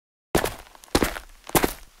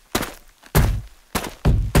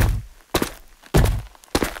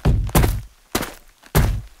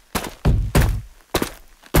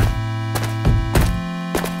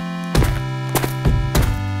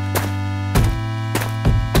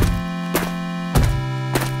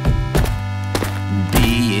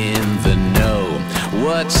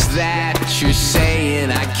you're saying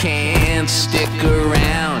I can't stick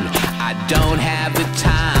around. I don't have the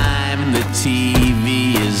time, the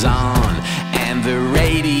TV is on and the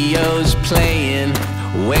radio's playing.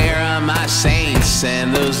 Where are my saints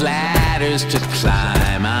and those ladders to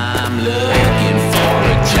climb? I'm looking for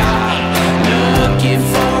a job, looking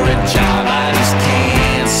for a job. I just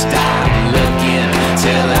can't stop looking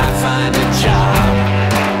till I find a job.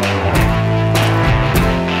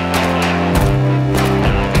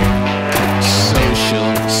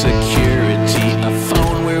 Social security, a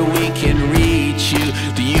phone where we can reach you.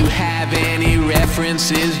 Do you have any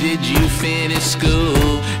references? Did you finish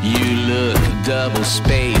school? You look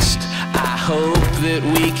double-spaced. I hope that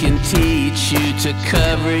we can teach you to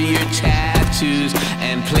cover your tattoos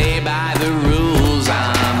and play by the rules.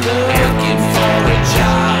 I'm looking for a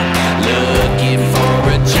job,